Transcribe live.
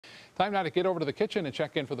Time now to get over to the kitchen and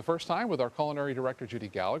check in for the first time with our culinary director, Judy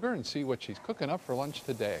Gallagher, and see what she's cooking up for lunch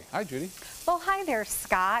today. Hi, Judy. Well, hi there,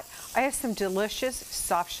 Scott. I have some delicious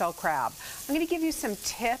soft-shell crab. I'm going to give you some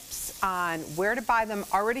tips on where to buy them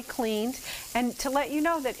already cleaned, and to let you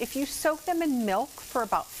know that if you soak them in milk for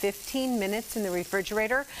about 15 minutes in the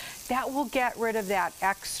refrigerator, that will get rid of that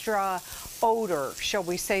extra odor, shall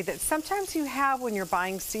we say, that sometimes you have when you're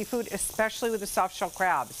buying seafood, especially with the soft-shell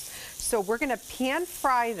crabs. So we're going to pan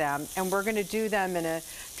fry them, and we're going to do them in a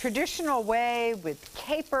traditional way with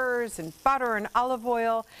capers and butter and olive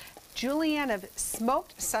oil. Julienne of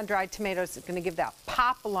smoked sun-dried tomatoes is going to give that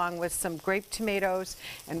pop along with some grape tomatoes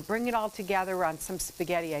and bring it all together on some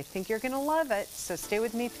spaghetti. I think you're going to love it, so stay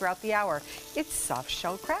with me throughout the hour. It's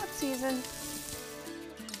soft-shell crab season.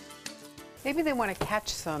 Maybe they want to catch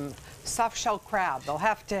some soft-shell crab. They'll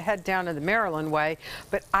have to head down to the Maryland way,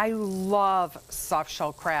 but I love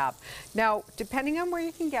soft-shell crab. Now, depending on where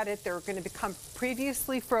you can get it, they're going to become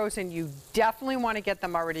previously frozen. You definitely want to get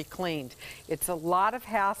them already cleaned. It's a lot of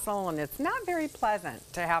hassle, and it's not very pleasant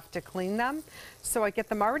to have to clean them. So I get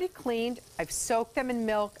them already cleaned. I've soaked them in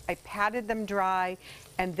milk. I patted them dry,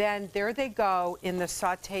 and then there they go in the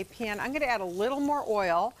saute pan. I'm going to add a little more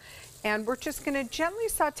oil, and we're just going to gently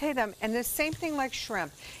saute them. And the same thing like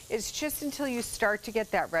shrimp. It's just until you start to get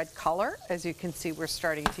that red color, as you can see we're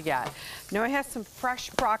starting to get. Now I have some fresh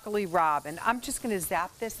broccoli rabe, and I'm just going to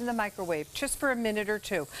zap this in the microwave just for a minute or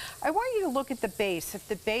two. I want you to look at the base. If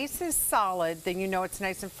the base is solid, then you know it's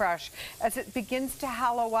nice and fresh. As it begins to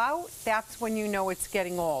hollow out, that's when you know it's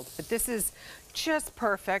getting old. But this is just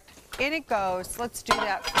perfect. In it goes. Let's do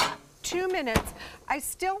that for 2 minutes. I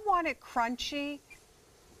still want it crunchy,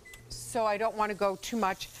 so I don't want to go too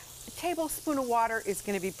much. A tablespoon of water is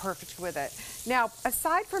going to be perfect with it. Now,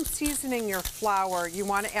 aside from seasoning your flour, you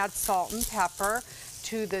want to add salt and pepper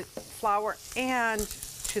to the flour and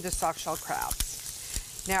to the soft-shell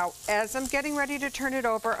crabs. Now, as I'm getting ready to turn it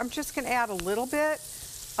over, I'm just going to add a little bit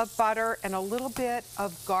of butter and a little bit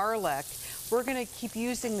of garlic. We're going to keep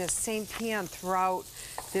using this same pan throughout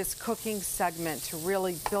this cooking segment to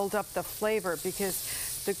really build up the flavor,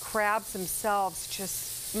 because the crabs themselves just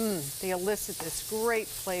they elicit this great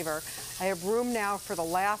flavor. I have room now for the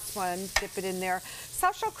last one. Dip it in there.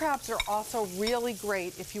 Soft-shell crabs are also really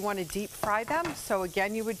great if you want to deep fry them. So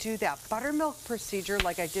again, you would do that buttermilk procedure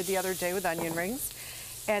like I did the other day with onion rings.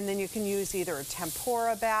 And then you can use either a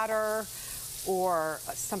tempura batter or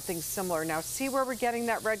something similar. Now see where we're getting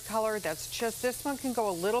that red color? That's just, this one can go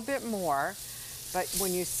a little bit more. But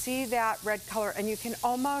when you see that red color, and you can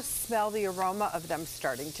almost smell the aroma of them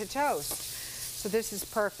starting to toast. So this is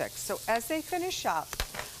perfect. So as they finish up,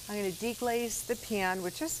 I'm going to deglaze the pan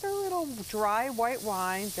with just a little dry white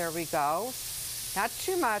wine. There we go. Not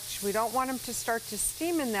too much. We don't want them to start to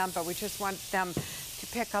steam in them, but we just want them to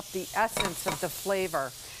pick up the essence of the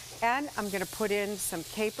flavor. And I'm going to put in some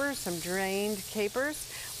capers, some drained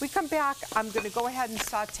capers. We come back, I'm going to go ahead and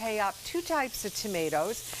saute up 2 types of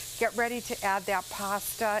tomatoes. Get ready to add that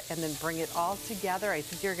pasta and then bring it all together. I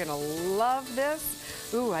think you're going to love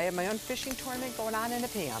this. Ooh, I have my own fishing tournament going on in a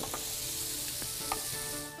pan.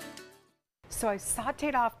 So I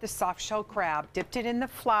sauteed off the soft-shell crab, dipped it in the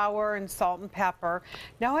flour and salt and pepper.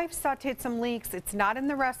 Now I've sauteed some leeks. It's not in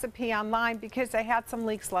the recipe online because I had some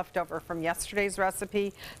leeks left over from yesterday's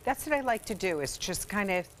recipe. That's what I like to do, is just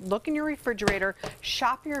kind of look in your refrigerator,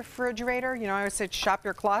 shop your refrigerator. You know, I always said shop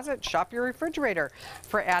your closet, shop your refrigerator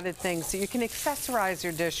for added things so you can accessorize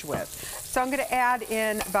your dish with. So I'm going to add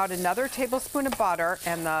in about another tablespoon of butter,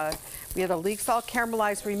 and we have the leeks all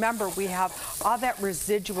caramelized. Remember, we have all that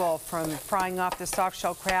residual from frying off the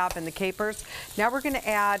soft-shell crab and the capers. Now we're going to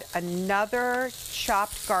add another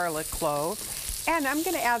chopped garlic clove. And I'm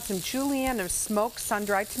going to add some julienne of smoked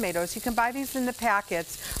sun-dried tomatoes. You can buy these in the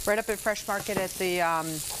packets right up at Fresh Market at the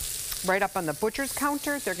right up on the butcher's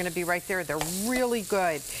counter. They're going to be right there. They're really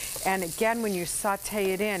good. And again, when you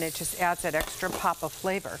saute it in, it just adds that extra pop of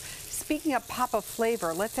flavor. Speaking of pop of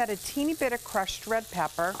flavor, let's add a teeny bit of crushed red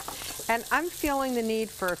pepper. And I'm feeling the need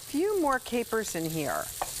for a few more capers in here.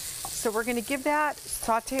 So we're going to give that,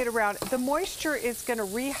 saute it around. The moisture is going to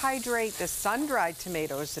rehydrate the sun-dried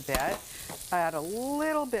tomatoes a bit. Add a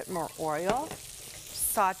little bit more oil,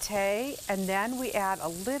 saute, and then we add a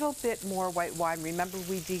little bit more white wine. Remember,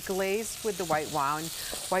 we deglazed with the white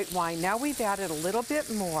wine. Now we've added a little bit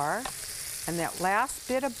more, and that last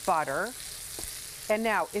bit of butter. And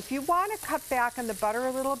now, if you want to cut back on the butter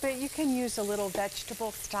a little bit, you can use a little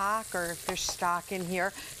vegetable stock or fish stock in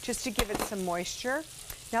here just to give it some moisture.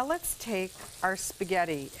 Now let's take our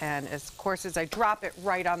spaghetti, and of course, as I drop it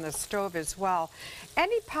right on the stove as well.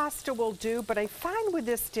 Any pasta will do, but I find with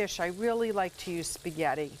this dish, I really like to use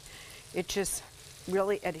spaghetti. It just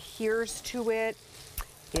really adheres to it.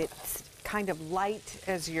 It's kind of light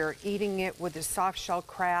as you're eating it with the soft shell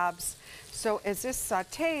crabs. So as this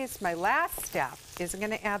sautés, my last step is I'm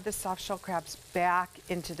going to add the soft shell crabs back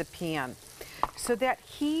into the pan. So that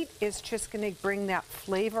heat is just going to bring that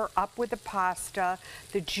flavor up with the pasta.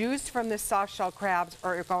 The juice from the soft shell crabs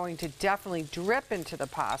are going to definitely drip into the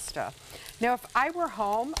pasta. Now, if I were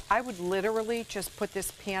home, I would literally just put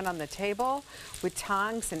this pan on the table with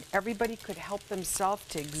tongs, and everybody could help themselves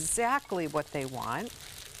to exactly what they want.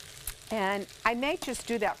 And I may just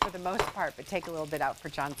do that for the most part, but take a little bit out for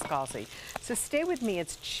John Scalzi. So stay with me.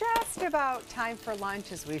 It's just about time for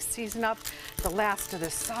lunch as we season up the last of the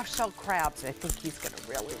soft shell crabs. I think he's going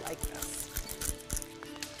to really like this.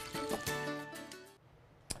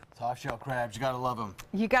 Soft shell crabs, you gotta love them.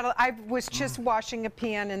 You gotta, I was just washing a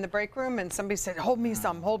pan in the break room and somebody said, hold me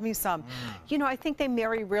some, hold me some. You know, I think they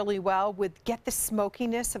marry really well with, get the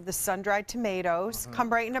smokiness of the sun-dried tomatoes,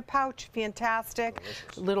 come right in a pouch, fantastic.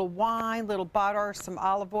 Little wine, little butter, some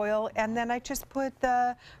olive oil, and then I just put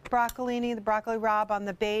the broccolini, the broccoli rabe on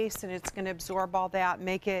the base, and it's gonna absorb all that,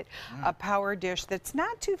 make it a power dish that's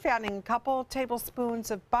not too fattening, a couple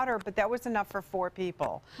tablespoons of butter, but that was enough for 4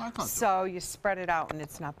 people. So you spread it out and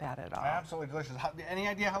it's not bad at all. Absolutely delicious. Any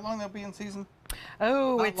idea how long they'll be in season?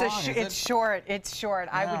 Oh, Not it's long, it's short. It's short.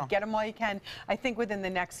 I Yeah. would get them while you can. I think within the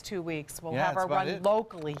next 2 weeks we'll Yeah, have our that's about run it.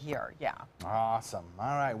 locally here. Yeah. Awesome.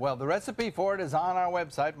 All right. Well, the recipe for it is on our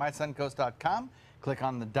website, mysuncoast.com. Click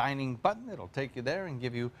on the dining button. It'll take you there and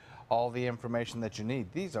give you all the information that you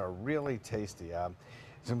need. These are really tasty.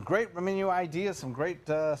 Some great menu ideas, some great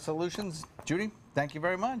solutions. Judy, thank you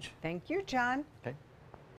very much. Thank you, John. Okay.